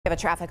We have a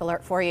traffic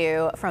alert for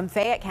you from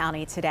Fayette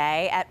County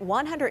today. At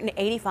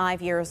 185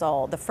 years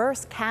old, the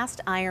first cast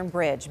iron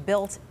bridge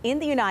built in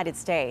the United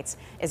States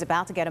is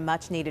about to get a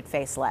much needed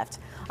facelift.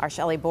 Our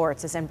Shelley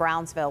Bortz is in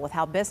Brownsville with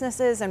how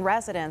businesses and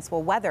residents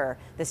will weather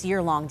this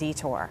year-long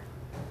detour.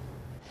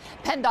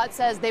 PennDOT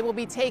says they will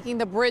be taking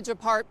the bridge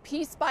apart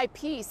piece by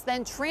piece,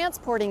 then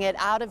transporting it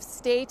out of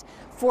state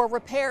for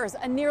repairs,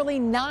 a nearly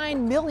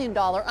 $9 million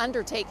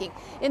undertaking.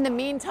 In the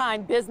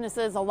meantime,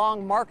 businesses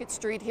along Market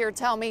Street here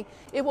tell me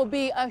it will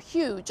be a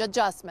huge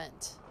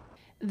adjustment.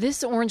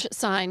 This orange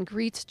sign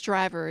greets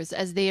drivers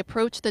as they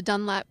approach the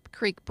Dunlap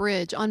Creek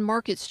Bridge on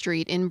Market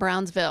Street in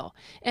Brownsville,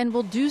 and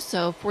will do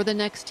so for the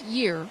next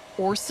year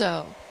or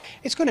so.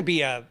 It's going to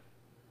be a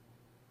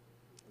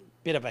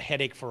bit of a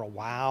headache for a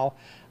while.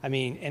 I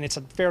mean, and it's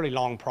a fairly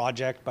long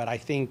project, but I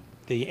think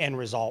the end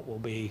result will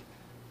be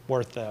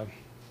worth the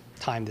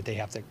time that they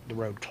have the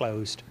road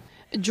closed.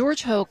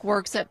 George Hoke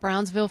works at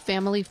Brownsville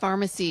Family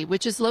Pharmacy,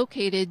 which is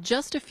located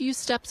just a few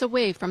steps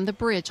away from the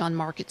bridge on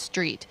Market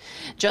Street.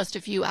 Just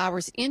a few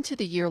hours into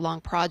the year-long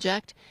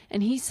project,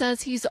 and he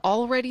says he's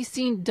already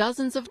seen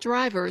dozens of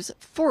drivers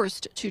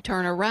forced to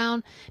turn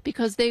around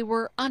because they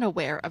were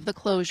unaware of the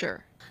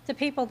closure. The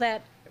people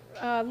that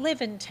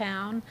live in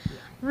town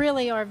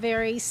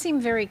really seem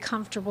very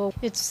comfortable.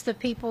 It's the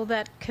people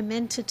that come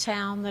into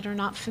town that are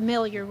not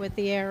familiar with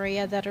the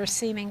area that are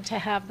seeming to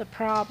have the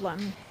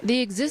problem. The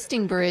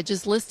existing bridge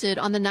is listed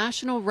on the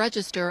National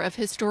Register of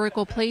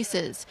Historical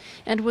Places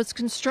and was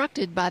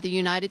constructed by the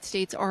United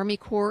States Army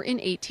Corps in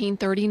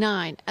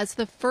 1839 as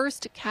the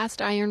first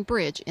cast iron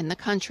bridge in the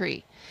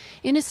country.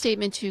 In a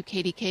statement to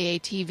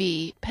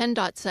KDKA-TV,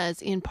 PennDOT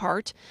says, in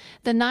part,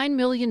 the $9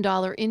 million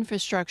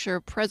infrastructure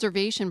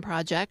preservation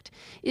project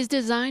is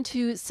designed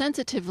to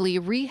sensitively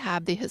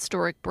rehab the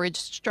historic bridge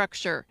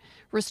structure,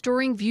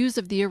 restoring views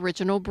of the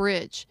original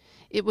bridge.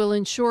 It will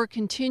ensure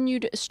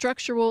continued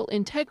structural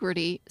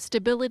integrity,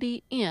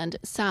 stability, and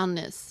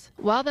soundness.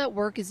 While that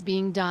work is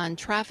being done,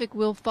 traffic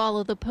will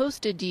follow the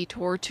posted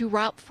detour to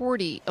Route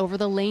 40 over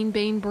the Lane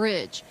Bain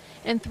Bridge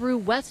and through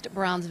West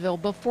Brownsville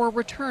before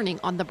returning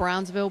on the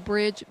Brownsville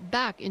Bridge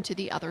back into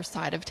the other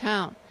side of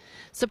town.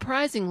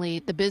 Surprisingly,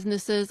 the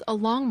businesses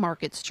along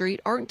Market Street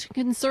aren't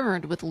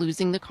concerned with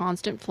losing the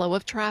constant flow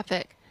of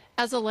traffic.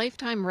 As a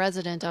lifetime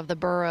resident of the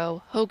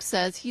borough, Hoke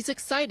says he's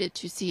excited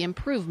to see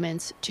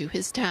improvements to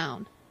his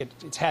town.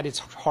 It's had its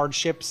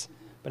hardships,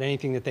 but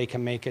anything that they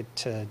can make it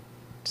to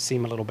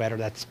seem a little better,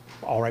 that's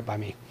all right by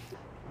me.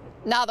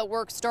 Now that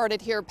work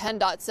started here,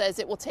 PennDOT says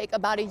it will take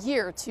about a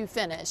year to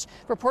finish.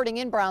 Reporting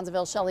in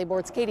Brownsville, Shelley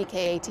Bortz,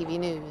 KDKA-TV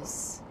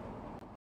News.